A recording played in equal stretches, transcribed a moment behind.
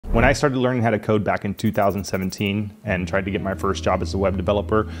When I started learning how to code back in 2017 and tried to get my first job as a web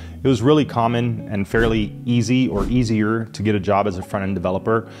developer, it was really common and fairly easy or easier to get a job as a front-end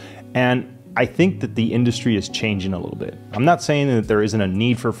developer. And I think that the industry is changing a little bit. I'm not saying that there isn't a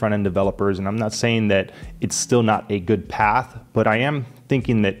need for front-end developers, and I'm not saying that it's still not a good path, but I am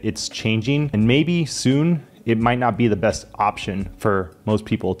thinking that it's changing, and maybe soon it might not be the best option for most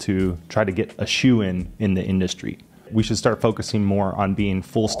people to try to get a shoe in the industry. We should start focusing more on being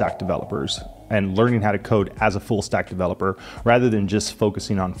full stack developers and learning how to code as a full stack developer rather than just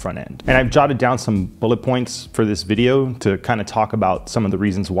focusing on front end. And I've jotted down some bullet points for this video to kind of talk about some of the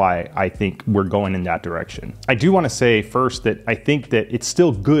reasons why I think we're going in that direction. I do want to say first that I think that it's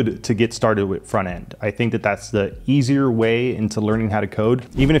still good to get started with front end. I think that that's the easier way into learning how to code.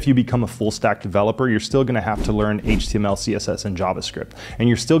 Even if you become a full stack developer, you're still going to have to learn HTML, CSS, and JavaScript. And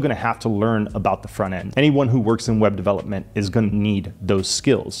you're still going to have to learn about the front end. Anyone who works in web development is going to need those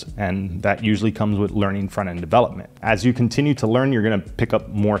skills, and that usually comes with learning front-end development. As you continue to learn, you're going to pick up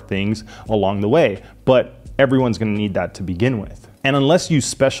more things along the way, but everyone's going to need that to begin with. And unless you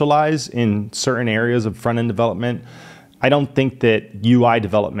specialize in certain areas of front-end development, I don't think that UI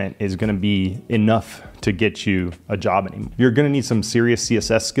development is going to be enough to get you a job anymore. You're going to need some serious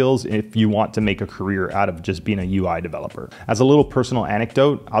CSS skills if you want to make a career out of just being a UI developer. As a little personal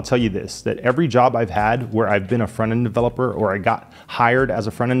anecdote, I'll tell you this, that every job I've had where I've been a front-end developer or I got hired as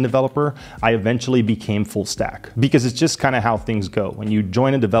a front-end developer, I eventually became full stack, because it's just kind of how things go. When you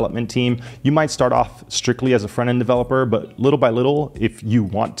join a development team, you might start off strictly as a front-end developer, but little by little, if you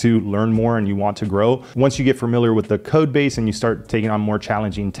want to learn more and you want to grow, once you get familiar with the code base and you start taking on more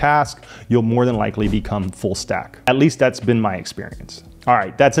challenging tasks, you'll more than likely become full stack. At least that's been my experience. All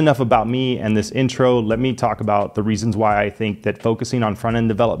right, that's enough about me and this intro. Let me talk about the reasons why I think that focusing on front-end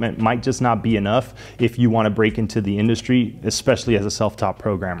development might just not be enough if you want to break into the industry, especially as a self-taught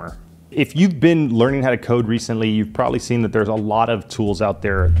programmer. If you've been learning how to code recently, you've probably seen that there's a lot of tools out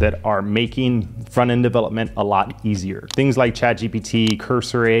there that are making front-end development a lot easier. Things like ChatGPT,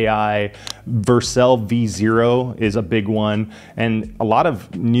 Cursor AI, Vercel v0 is a big one, and a lot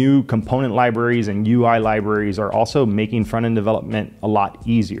of new component libraries and UI libraries are also making front-end development a lot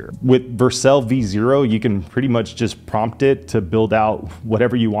easier. With Vercel v0, you can pretty much just prompt it to build out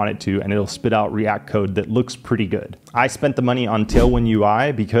whatever you want it to, and it'll spit out React code that looks pretty good. I spent the money on Tailwind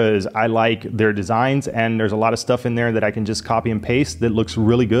UI because I like their designs, and there's a lot of stuff in there that I can just copy and paste that looks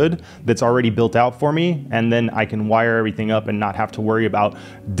really good, that's already built out for me, and then I can wire everything up and not have to worry about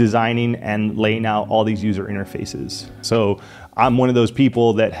designing and laying out all these user interfaces. So I'm one of those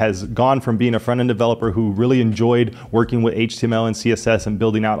people that has gone from being a front-end developer who really enjoyed working with HTML and CSS and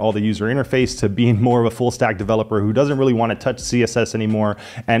building out all the user interface to being more of a full stack developer who doesn't really want to touch CSS anymore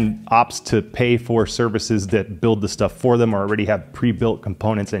and opts to pay for services that build the stuff for them or already have pre-built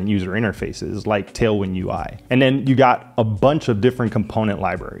components and user interfaces like Tailwind UI. And then you got a bunch of different component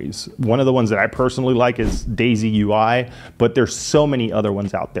libraries. One of the ones that I personally like is Daisy UI, but there's so many other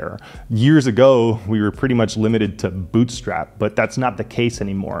ones out there. Years ago, we were pretty much limited to Bootstrap, but that's not the case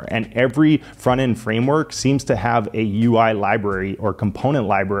anymore. And every front-end framework seems to have a UI library or component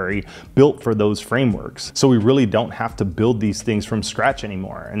library built for those frameworks. So we really don't have to build these things from scratch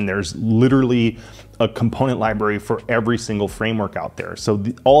anymore. And there's literally a component library for every single framework out there. So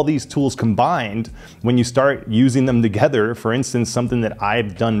all these tools combined, when you start using them together, for instance, something that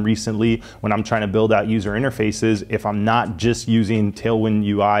I've done recently when I'm trying to build out user interfaces, if I'm not just using Tailwind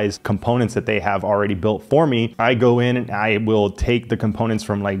UI's components that they have already built for me, I go in and I will take the components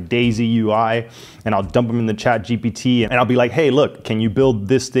from like Daisy UI and I'll dump them in the ChatGPT and I'll be like, hey, look, can you build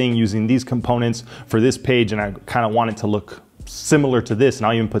this thing using these components for this page? And I kind of want it to look similar to this, and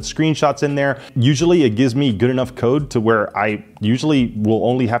I'll even put screenshots in there. Usually it gives me good enough code to where I usually will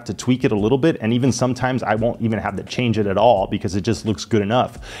only have to tweak it a little bit, and even sometimes I won't even have to change it at all because it just looks good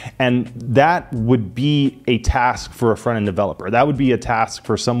enough. And that would be a task for a front-end developer. That would be a task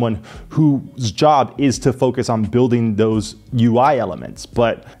for someone whose job is to focus on building those UI elements,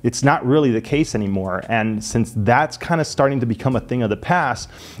 but it's not really the case anymore. And since that's kind of starting to become a thing of the past,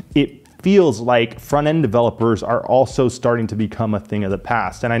 it feels like front-end developers are also starting to become a thing of the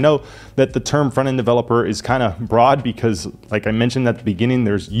past. And I know that the term front-end developer is kind of broad because, like I mentioned at the beginning,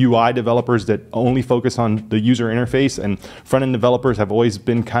 there's UI developers that only focus on the user interface, and front-end developers have always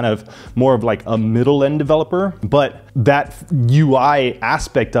been kind of more of like a middle-end developer. But that UI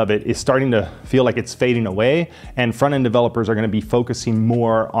aspect of it is starting to feel like it's fading away, and front-end developers are going to be focusing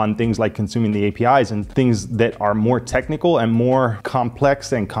more on things like consuming the APIs and things that are more technical and more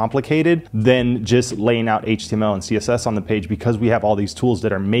complex and complicated complicated than just laying out HTML and CSS on the page, because we have all these tools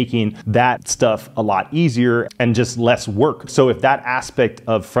that are making that stuff a lot easier and just less work. So if that aspect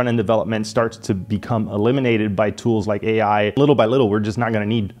of front-end development starts to become eliminated by tools like AI, little by little, we're just not going to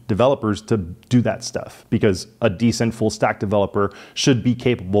need developers to do that stuff, because a decent full stack developer should be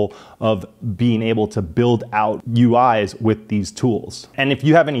capable of being able to build out UIs with these tools. And if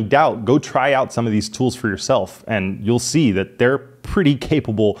you have any doubt, go try out some of these tools for yourself, and you'll see that they're pretty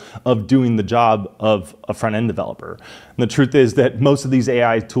capable of doing the job of a front-end developer. And the truth is that most of these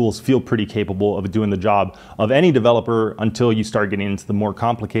AI tools feel pretty capable of doing the job of any developer until you start getting into the more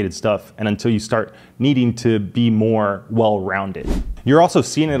complicated stuff and until you start needing to be more well-rounded. You're also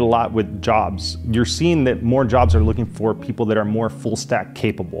seeing it a lot with jobs. You're seeing that more jobs are looking for people that are more full stack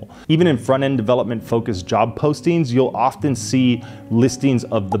capable. Even in front-end development focused job postings, you'll often see listings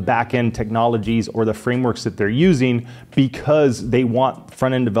of the back-end technologies or the frameworks that they're using, because they want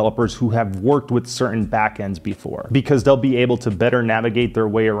front-end developers who have worked with certain back-ends before, because they'll be able to better navigate their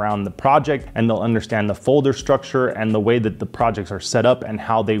way around the project, and they'll understand the folder structure and the way that the projects are set up and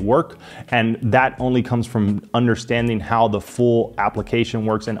how they work. And that only comes from understanding how the full application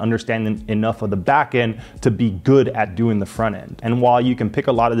works and understanding enough of the back end to be good at doing the front end. And while you can pick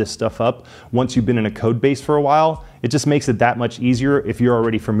a lot of this stuff up once you've been in a code base for a while, it just makes it that much easier if you're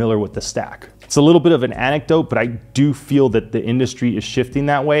already familiar with the stack. It's a little bit of an anecdote, but I do feel that the industry is shifting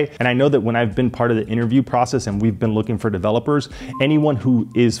that way. And I know that when I've been part of the interview process and we've been looking for developers, anyone who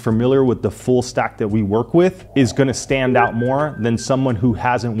is familiar with the full stack that we work with is going to stand out more than someone who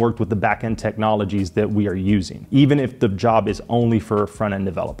hasn't worked with the back-end technologies that we are using, even if the job is only for a front-end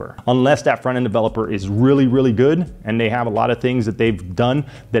developer. Unless that front-end developer is really, really good and they have a lot of things that they've done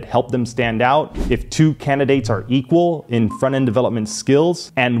that help them stand out. If two candidates are equal in front-end development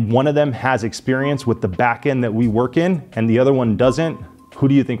skills and one of them has experience with the back end that we work in and the other one doesn't, who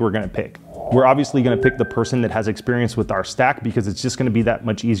do you think we're going to pick? We're obviously going to pick the person that has experience with our stack, because it's just going to be that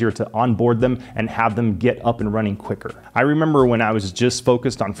much easier to onboard them and have them get up and running quicker. I remember when I was just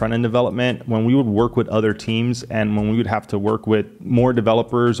focused on front-end development, when we would work with other teams and when we would have to work with more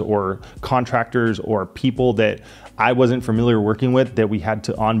developers or contractors or people that I wasn't familiar working with, that we had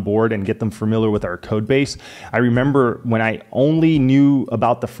to onboard and get them familiar with our code base. I remember when I only knew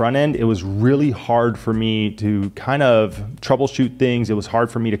about the front end, it was really hard for me to kind of troubleshoot things. It was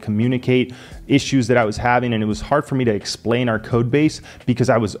hard for me to communicate issues that I was having, and it was hard for me to explain our code base because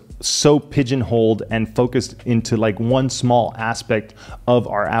I was so pigeonholed and focused into like one small aspect of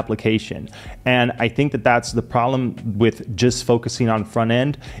our application. And I think that that's the problem with just focusing on front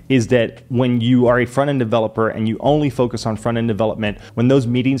end, is that when you are a front end developer and you only focus on front end development, when those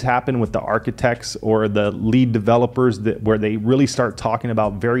meetings happen with the architects or the lead developers where they really start talking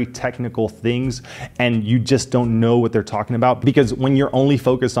about very technical things and you just don't know what they're talking about, because when you're only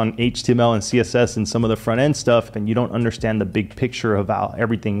focused on HTML and CSS and some of the front end stuff and you don't understand the big picture of how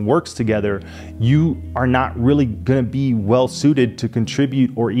everything works together, you are not really going to be well suited to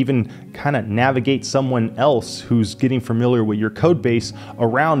contribute or even kind of navigate someone else who's getting familiar with your code base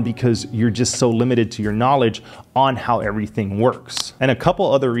around, because you're just so limited to your knowledge on how everything works. And a couple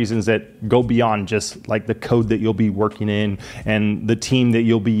other reasons that go beyond just like the code that you'll be working in and the team that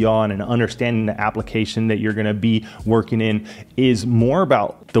you'll be on and understanding the application that you're going to be working in is more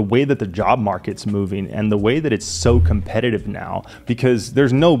about the way that the job market's moving and the way that it's so competitive now, because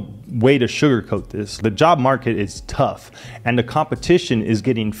there's no way to sugarcoat this. The job market is tough and the competition is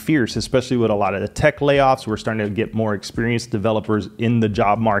getting fierce, especially with a lot of the tech layoffs. We're starting to get more experienced developers in the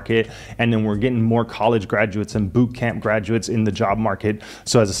job market, and then we're getting more college graduates and boot camp graduates in the job market.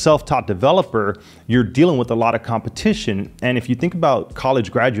 So as a self-taught developer, you're dealing with a lot of competition. And if you think about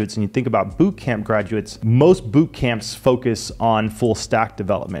college graduates and you think about boot camp graduates, most boot camps focus on full stack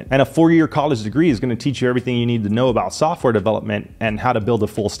development. And a 4-year college degree is going to teach you everything you need to know about software development and how to build a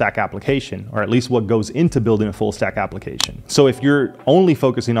full stack application, or at least what goes into building a full stack application. So if you're only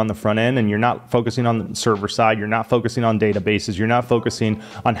focusing on the front end and you're not focusing on the server side, you're not focusing on databases, you're not focusing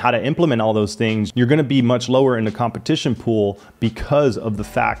on how to implement all those things, you're going to be much lower in the competition pool because of the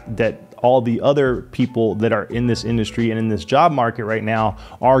fact that all the other people that are in this industry and in this job market right now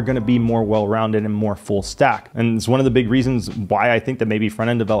are going to be more well-rounded and more full stack. And it's one of the big reasons why I think that maybe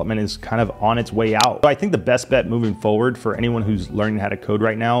front-end development is kind of on its way out. So I think the best bet moving forward for anyone who's learning how to code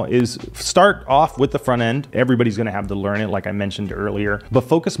right now is start off with the front end. Everybody's going to have to learn it, like I mentioned earlier, but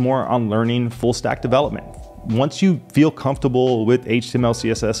focus more on learning full stack development. Once you feel comfortable with HTML,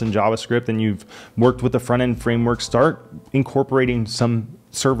 CSS, and JavaScript, and you've worked with the front-end framework, start incorporating some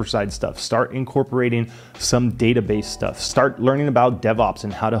server-side stuff, start incorporating some database stuff, start learning about DevOps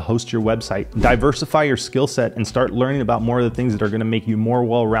and how to host your website. Diversify your skill set and start learning about more of the things that are gonna make you more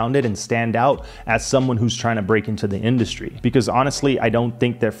well-rounded and stand out as someone who's trying to break into the industry. Because honestly, I don't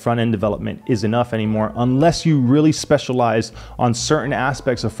think that front-end development is enough anymore unless you really specialize on certain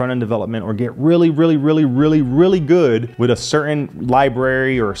aspects of front-end development or get really good with a certain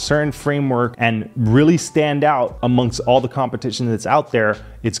library or a certain framework and really stand out amongst all the competition that's out there.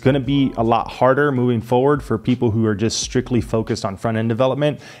 It's going to be a lot harder moving forward for people who are just strictly focused on front-end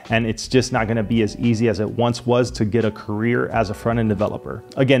development, and it's just not going to be as easy as it once was to get a career as a front-end developer.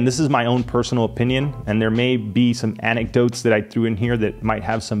 Again, this is my own personal opinion, and there may be some anecdotes that I threw in here that might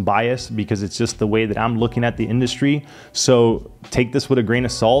have some bias because it's just the way that I'm looking at the industry. So take this with a grain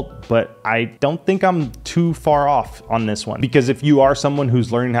of salt, but I don't think I'm too far off on this one, because if you are someone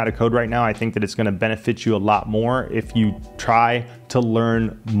who's learning how to code right now, I think that it's going to benefit you a lot more if you try to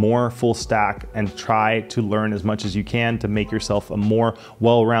learn more full stack and try to learn as much as you can to make yourself a more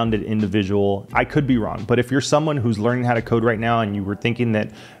well-rounded individual. I could be wrong, but if you're someone who's learning how to code right now and you were thinking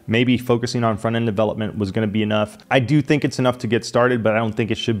that maybe focusing on front-end development was going to be enough, I do think it's enough to get started, but I don't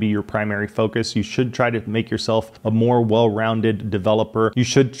think it should be your primary focus. You should try to make yourself a more well-rounded developer. You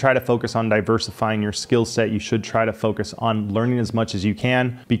should try to focus on diversifying your skill set. You should try to focus on learning as much as you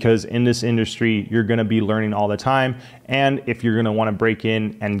can, because in this industry, you're going to be learning all the time. And if you're going to want to break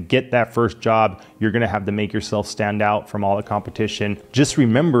in and get that first job, you're going to have to make yourself stand out from all the competition. Just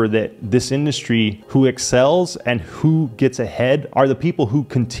remember that this industry, who excels and who gets ahead are the people who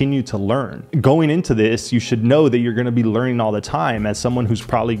continue to learn. Going into this, you should know that you're going to be learning all the time. As someone who's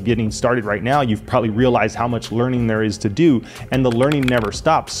probably getting started right now, you've probably realized how much learning there is to do, and the learning never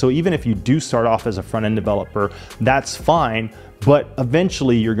stops. So even if you do start off as a front-end developer, that's fine. But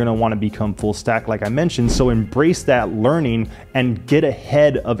eventually you're going to want to become full stack, like I mentioned. So embrace that learning and get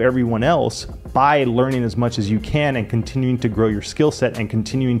ahead of everyone else by learning as much as you can and continuing to grow your skill set and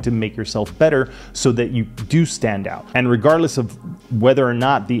continuing to make yourself better so that you do stand out. And regardless of whether or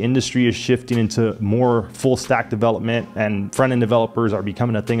not the industry is shifting into more full stack development and front-end developers are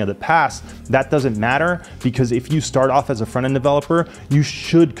becoming a thing of the past, that doesn't matter, because if you start off as a front-end developer, you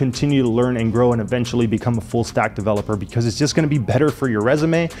should continue to learn and grow and eventually become a full stack developer, because it's just going to be better for your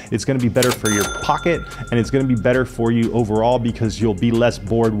resume, it's going to be better for your pocket, and it's going to be better for you overall because you'll be less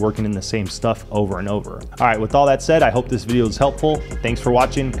bored working in the same stuff over and over. All right, with all that said, I hope this video was helpful. Thanks for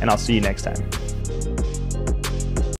watching, and I'll see you next time.